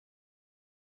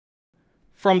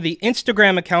from the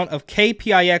Instagram account of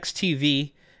KPIX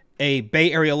TV, a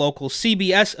Bay Area local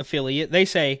CBS affiliate. They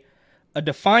say, a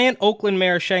defiant Oakland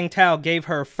Mayor Sheng Thao gave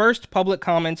her first public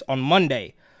comments on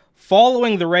Monday,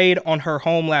 following the raid on her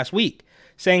home last week,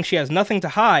 saying she has nothing to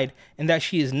hide and that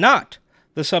she is not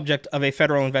the subject of a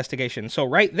federal investigation. So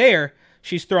right there,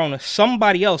 she's thrown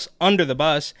somebody else under the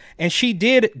bus, and she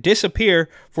did disappear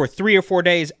for 3 or 4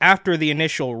 days after the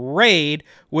initial raid,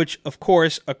 which of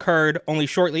course occurred only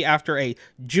shortly after a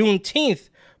Juneteenth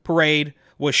parade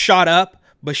was shot up.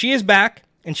 But she is back,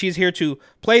 and she's here to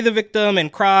play the victim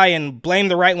and cry and blame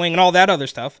the right wing and all that other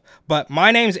stuff. But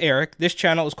my name's Eric. This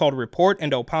channel is called Report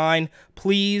and Opine.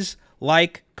 Please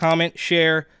like, comment,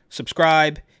 share,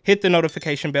 subscribe, hit the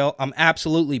notification bell. I'm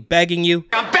absolutely begging you.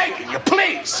 I'm begging you,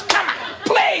 please. Come on,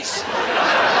 please.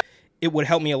 It would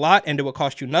help me a lot, and it would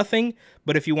cost you nothing.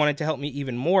 But if you wanted to help me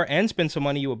even more and spend some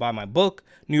money, you would buy my book,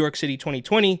 New York City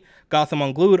 2020, Gotham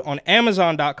Unglued, on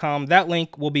Amazon.com. That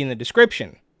link will be in the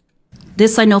description.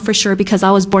 This I know for sure because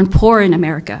I was born poor in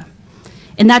America.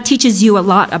 And that teaches you a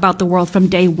lot about the world from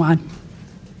day one.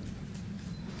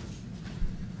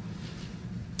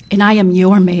 And I am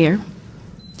your mayor.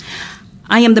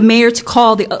 I am the mayor to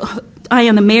all the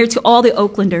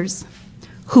Oaklanders.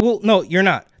 Well, no, you're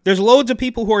not. There's loads of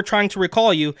people who are trying to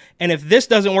recall you, and if this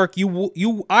doesn't work,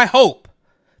 I hope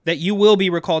that you will be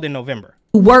recalled in November.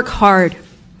 Who work hard,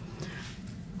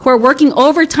 who are working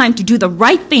overtime to do the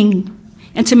right thing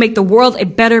and to make the world a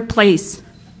better place.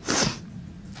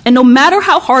 And no matter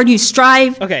how hard you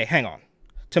strive... Okay, hang on.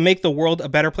 To make the world a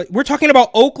better place. We're talking about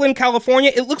Oakland,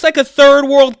 California. It looks like a third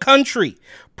world country.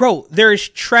 Bro, there is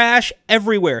trash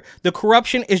everywhere. The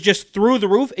corruption is just through the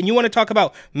roof, and you want to talk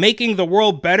about making the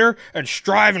world better and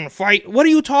strive and fight? What are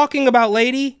you talking about,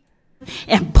 lady?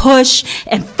 And push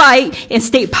and fight and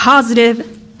stay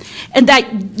positive. And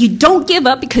that you don't give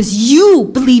up because you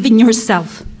believe in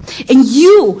yourself. And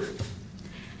you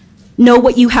know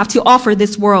what you have to offer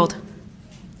this world.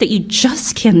 That you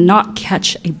just cannot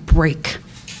catch a break.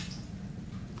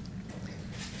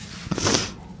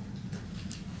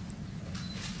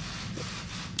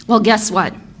 Well, guess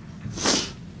what?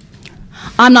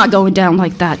 I'm not going down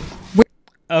like that.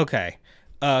 Okay.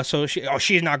 So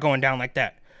she's not going down like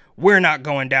that. We're not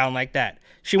going down like that.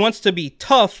 She wants to be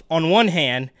tough on one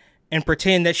hand and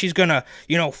pretend that she's gonna,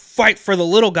 fight for the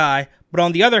little guy. But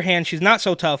on the other hand, she's not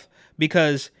so tough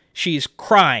because she's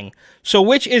crying. So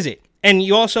which is it? And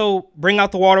you also bring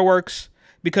out the waterworks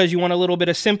because you want a little bit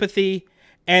of sympathy.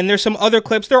 And there's some other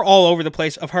clips, they're all over the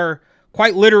place, of her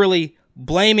quite literally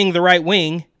blaming the right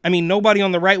wing. I mean, nobody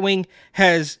on the right wing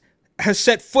has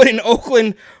set foot in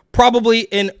Oakland, probably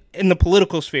in the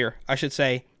political sphere, I should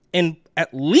say, in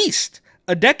at least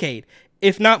a decade,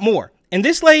 if not more. And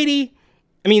this lady,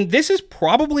 I mean, this is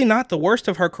probably not the worst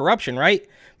of her corruption, right?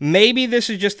 Maybe this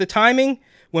is just the timing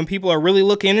when people are really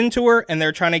looking into her and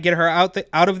they're trying to get her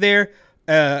out of there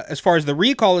as far as the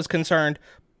recall is concerned.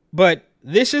 But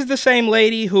this is the same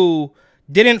lady who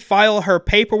didn't file her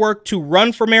paperwork to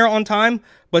run for mayor on time,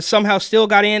 but somehow still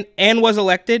got in and was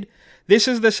elected. This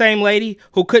is the same lady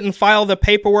who couldn't file the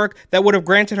paperwork that would have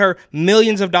granted her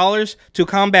millions of dollars to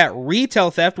combat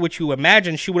retail theft, which you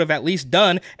imagine she would have at least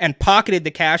done, and pocketed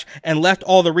the cash and left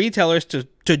all the retailers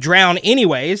to drown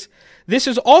anyways. This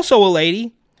is also a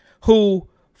lady who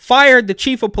fired the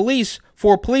chief of police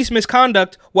for police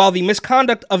misconduct while the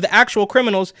misconduct of the actual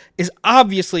criminals is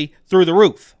obviously through the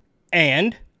roof.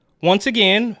 And once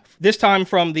again, this time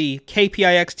from the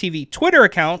KPIX TV Twitter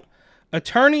account,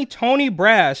 attorney Tony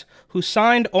Brass, who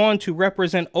signed on to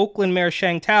represent Oakland Mayor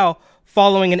Sheng Thao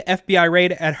following an FBI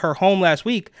raid at her home last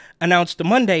week, announced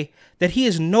Monday that he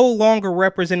is no longer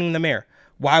representing the mayor.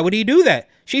 Why would he do that?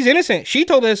 She's innocent. She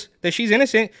told us that she's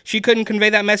innocent. She couldn't convey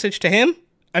that message to him.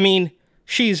 I mean,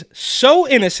 she's so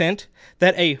innocent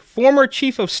that a former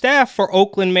chief of staff for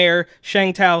Oakland Mayor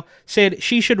Sheng Thao said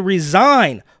she should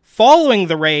resign following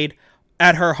the raid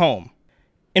at her home.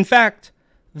 In fact,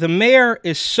 the mayor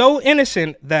is so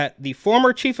innocent that the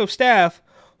former chief of staff,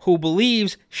 who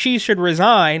believes she should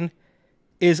resign,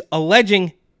 is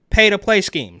alleging pay-to-play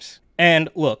schemes. And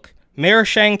look, Mayor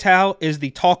Sheng Thao is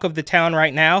the talk of the town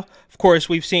right now. Of course,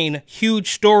 we've seen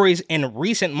huge stories in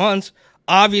recent months.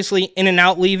 Obviously,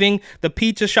 In-N-Out leaving, the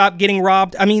pizza shop getting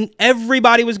robbed. I mean,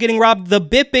 everybody was getting robbed. The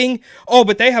bipping. Oh,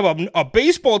 but they have a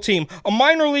baseball team, a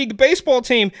minor league baseball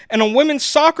team, and a women's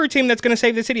soccer team that's going to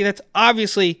save the city. That's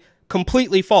obviously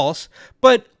completely false.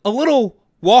 But a little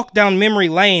walk down memory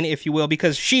lane, if you will,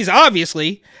 because she's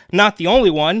obviously not the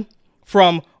only one.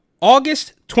 From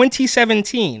August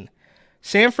 2017,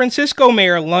 San Francisco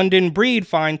Mayor London Breed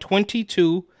fined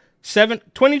 $22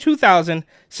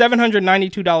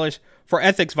 $22,792 for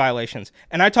ethics violations.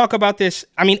 And I talk about this,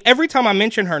 I mean, every time I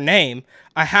mention her name,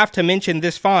 I have to mention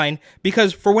this fine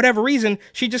because for whatever reason,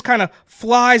 she just kind of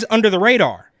flies under the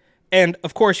radar. And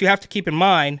of course, you have to keep in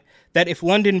mind that if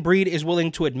London Breed is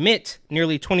willing to admit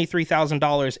nearly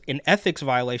 $23,000 in ethics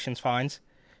violations fines,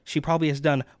 she probably has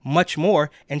done much more,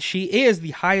 and she is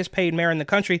the highest paid mayor in the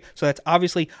country, so that's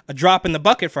obviously a drop in the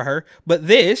bucket for her. But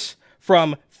this,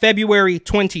 from February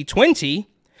 2020,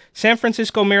 San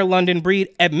Francisco Mayor London Breed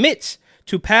admits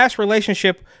to past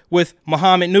relationship with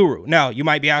Mohamed Nuru. Now, you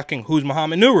might be asking, who's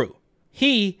Mohamed Nuru?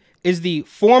 He is the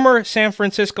former San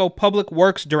Francisco Public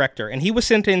Works Director, and he was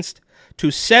sentenced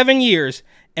to 7 years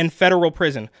in federal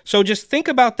prison. So just think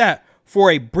about that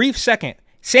for a brief second.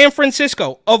 San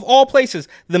Francisco, of all places,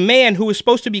 the man who was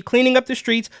supposed to be cleaning up the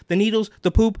streets, the needles, the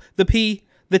poop, the pee,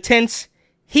 the tents,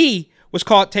 he was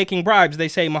caught taking bribes. They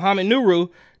say Mohamed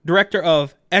Nuru, director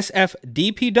of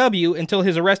SFDPW until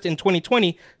his arrest in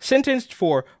 2020, sentenced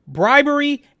for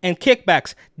bribery and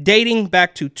kickbacks dating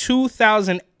back to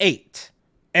 2008.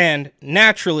 And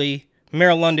naturally,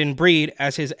 Mayor London Breed,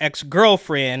 as his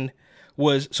ex-girlfriend,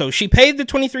 so she paid the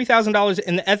 $23,000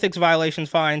 in the ethics violations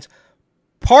fines,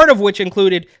 part of which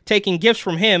included taking gifts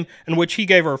from him, in which he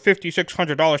gave her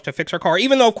 $5,600 to fix her car,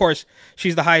 even though, of course,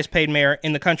 she's the highest paid mayor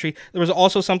in the country. There was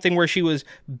also something where she was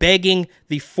begging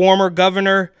the former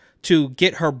governor to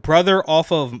get her brother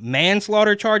off of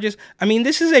manslaughter charges. I mean,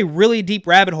 this is a really deep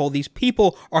rabbit hole. These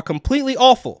people are completely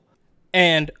awful.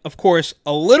 And, of course,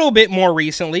 a little bit more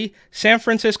recently, San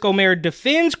Francisco mayor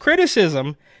defends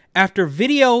criticism after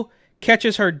video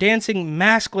catches her dancing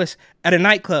maskless at a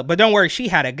nightclub. But don't worry, she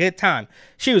had a good time.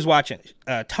 She was watching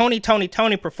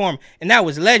Tony perform, and that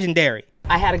was legendary.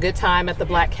 I had a good time at the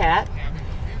Black Cat,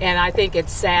 and I think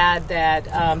it's sad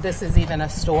that this is even a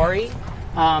story.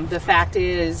 The fact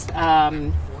is,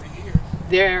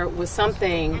 there was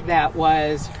something that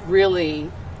was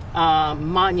really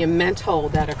monumental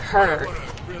that occurred,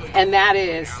 and that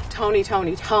is Tony,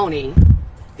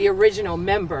 the original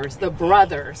members, the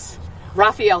brothers,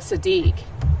 Raphael Sadiq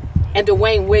and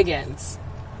Dwayne Wiggins,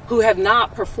 who have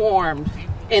not performed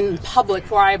in public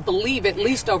for, I believe, at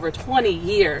least over 20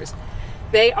 years.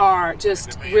 They are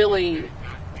just really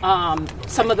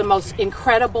some of the most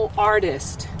incredible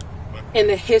artists in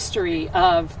the history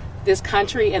of this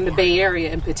country and the Bay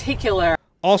Area in particular.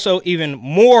 Also, even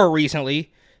more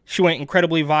recently, she went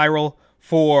incredibly viral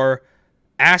for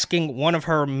asking one of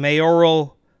her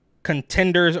mayoral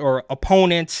contenders or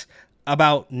opponents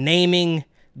about naming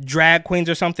drag queens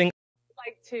or something. I'd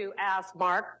like to ask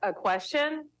Mark a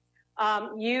question.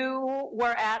 You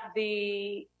were at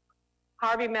the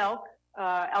Harvey Milk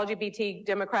LGBT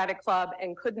Democratic Club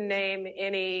and couldn't name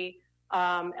any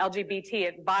LGBT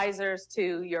advisors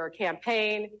to your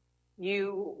campaign.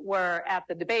 You were at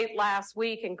the debate last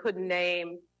week and couldn't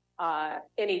name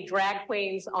any drag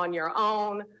queens on your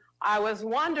own. I was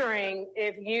wondering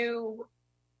if you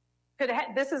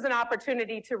this is an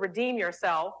opportunity to redeem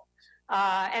yourself.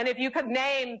 And if you could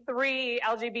name 3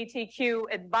 LGBTQ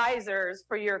advisors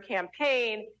for your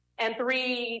campaign and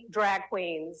 3 drag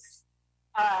queens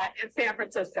in San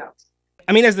Francisco.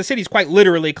 I mean, as the city's quite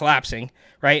literally collapsing,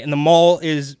 right? And the mall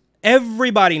is,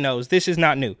 everybody knows this is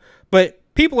not new, but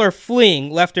people are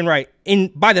fleeing left and right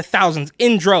by the thousands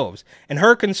in droves. And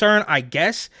her concern, I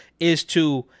guess, is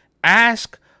to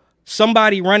ask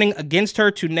somebody running against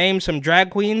her to name some drag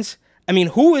queens. I mean,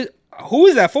 who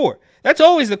is that for? That's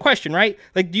always the question, right?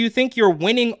 Like, do you think you're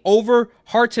winning over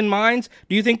hearts and minds?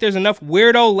 Do you think there's enough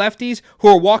weirdo lefties who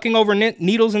are walking over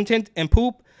needles and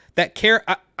poop that care?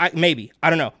 Maybe. I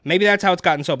don't know. Maybe that's how it's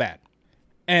gotten so bad.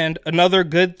 And another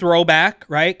good throwback,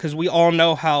 right? Because we all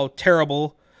know how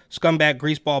terrible scumbag,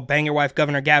 greaseball, bang your wife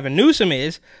Governor Gavin Newsom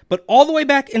is. But all the way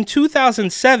back in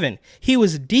 2007, he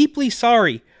was deeply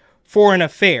sorry for an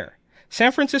affair.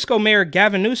 San Francisco Mayor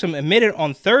Gavin Newsom admitted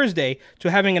on Thursday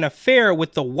to having an affair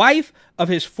with the wife of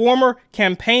his former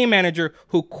campaign manager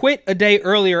who quit a day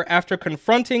earlier after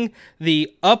confronting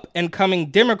the up-and-coming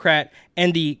Democrat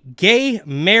and the gay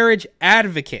marriage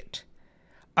advocate.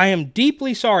 I am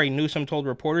deeply sorry, Newsom told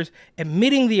reporters,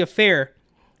 admitting the affair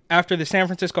after the San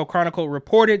Francisco Chronicle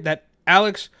reported that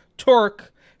Alex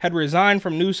Turk had resigned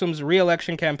from Newsom's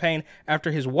re-election campaign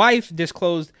after his wife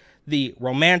disclosed the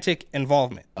romantic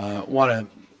involvement. I want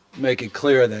to make it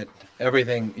clear that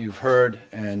everything you've heard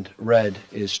and read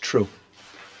is true.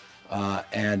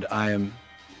 And I am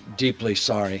deeply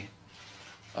sorry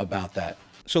about that.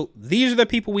 So these are the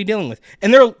people we're dealing with.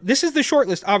 And this is the short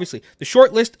list, obviously. The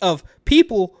short list of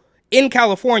people in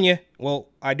California, well,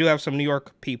 I do have some New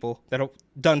York people that have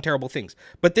done terrible things,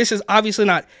 but this is obviously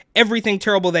not everything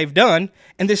terrible they've done,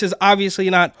 and this is obviously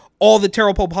not all the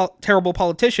terrible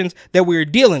politicians that we're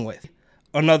dealing with.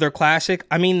 Another classic.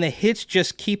 I mean, the hits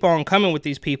just keep on coming with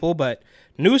these people, but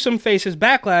Newsom faces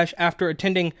backlash after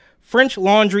attending French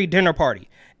Laundry dinner party.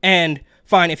 And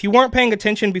fine, if you weren't paying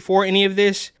attention before any of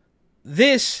this,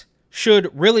 this should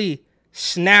really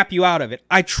snap you out of it.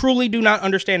 I truly do not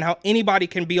understand how anybody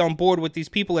can be on board with these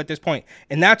people at this point.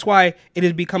 And that's why it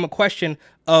has become a question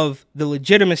of the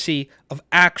legitimacy of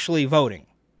actually voting.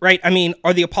 Right? I mean,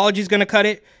 are the apologies going to cut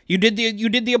it? You did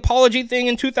the apology thing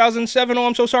in 2007. Oh,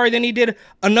 I'm so sorry. Then he did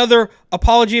another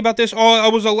apology about this. Oh,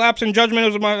 it was a lapse in judgment.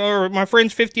 It was my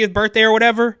friend's 50th birthday or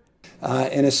whatever.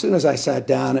 And as soon as I sat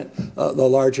down at the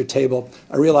larger table,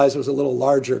 I realized it was a little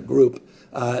larger group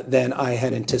than I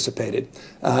had anticipated.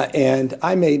 And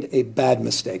I made a bad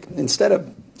mistake. Instead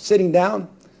of sitting down,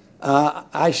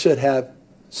 I should have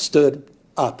stood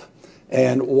up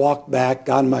and walked back,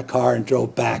 got in my car, and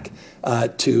drove back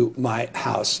to my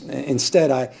house.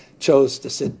 Instead, I chose to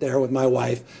sit there with my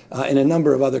wife and a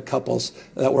number of other couples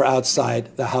that were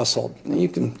outside the household. And you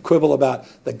can quibble about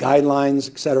the guidelines,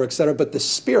 et cetera, but the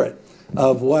spirit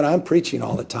of what I'm preaching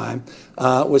all the time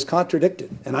was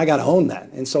contradicted, and I got to own that.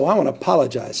 And so I want to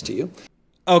apologize to you.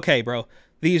 Okay, bro.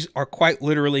 These are quite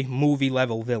literally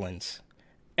movie-level villains.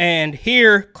 And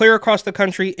here, clear across the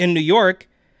country in New York,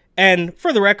 and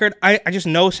for the record, I just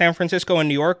know San Francisco and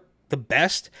New York the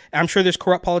best. I'm sure there's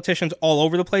corrupt politicians all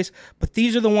over the place, but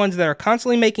these are the ones that are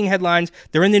constantly making headlines.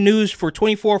 They're in the news for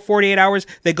 24, 48 hours.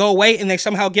 They go away and they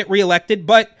somehow get reelected.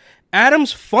 But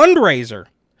Adams' fundraiser,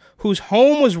 whose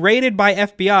home was raided by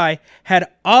FBI,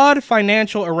 had odd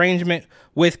financial arrangement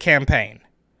with campaign.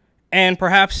 And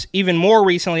perhaps even more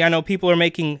recently, I know people are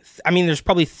making, there's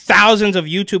probably thousands of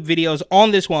YouTube videos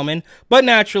on this woman, but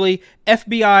naturally,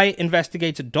 FBI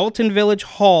investigates Dalton Village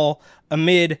Hall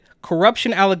amid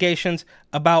corruption allegations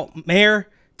about Mayor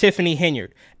Tiffany Henyard.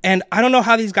 And I don't know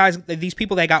how these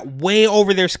people, they got way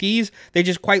over their skis. They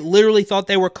just quite literally thought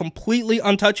they were completely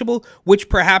untouchable, which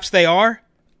perhaps they are.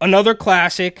 Another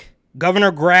classic,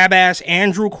 Governor Grabass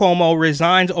Andrew Cuomo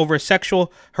resigns over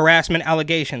sexual harassment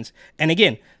allegations. And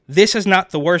again, this is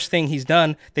not the worst thing he's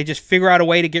done. They just figure out a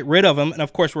way to get rid of him and,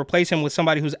 of course, replace him with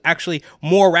somebody who's actually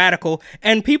more radical.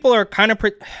 And people are kind of,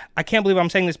 I can't believe I'm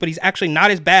saying this, but he's actually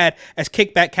not as bad as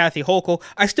Kickback Kathy Hochul.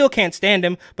 I still can't stand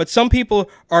him, but some people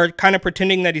are kind of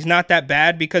pretending that he's not that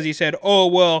bad because he said, oh,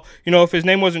 well, if his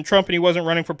name wasn't Trump and he wasn't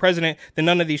running for president, then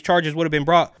none of these charges would have been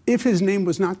brought. If his name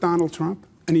was not Donald Trump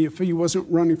and if he wasn't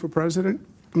running for president,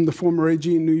 I'm the former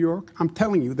AG in New York, I'm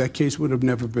telling you that case would have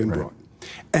never been brought.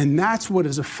 And that's what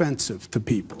is offensive to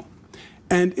people.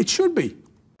 And it should be.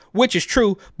 Which is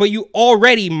true, but you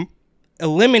already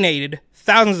eliminated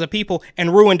thousands of people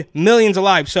and ruined millions of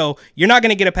lives, so you're not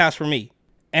going to get a pass from me.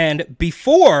 And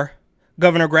before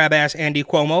Governor Grabass Andy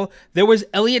Cuomo, there was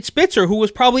Eliot Spitzer, who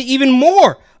was probably even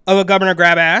more of a Governor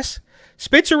Grabass.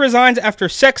 Spitzer resigns after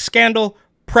sex scandal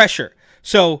pressure.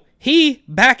 So he,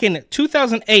 back in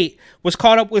 2008, was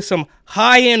caught up with some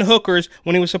high-end hookers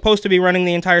when he was supposed to be running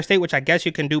the entire state, which I guess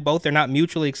you can do both. They're not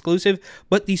mutually exclusive.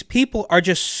 But these people are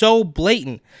just so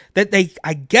blatant that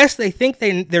I guess they think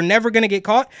they're never going to get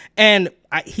caught. And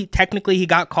technically he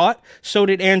got caught. So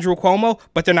did Andrew Cuomo,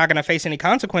 but they're not going to face any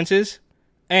consequences.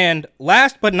 And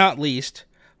last but not least,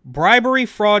 bribery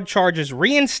fraud charges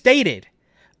reinstated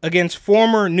against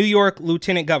former New York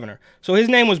Lieutenant Governor. So his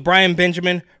name was Brian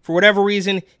Benjamin. For whatever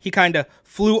reason, he kind of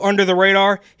flew under the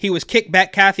radar. He was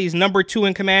Kickback Kathy's #2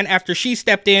 in command after she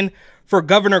stepped in for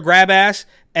Governor Grabass.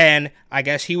 And I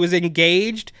guess he was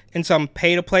engaged in some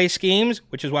pay-to-play schemes,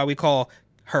 which is why we call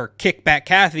her Kickback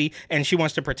Kathy, and she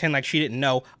wants to pretend like she didn't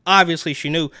know. Obviously she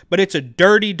knew, but it's a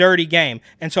dirty, dirty game.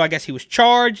 And so I guess he was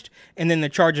charged, and then the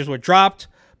charges were dropped,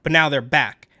 but now they're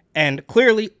back. And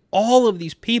clearly, all of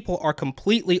these people are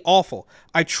completely awful.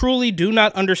 I truly do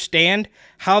not understand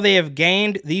how they have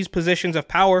gained these positions of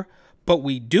power, but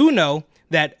we do know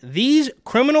that these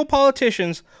criminal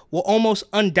politicians will almost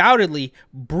undoubtedly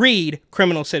breed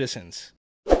criminal citizens.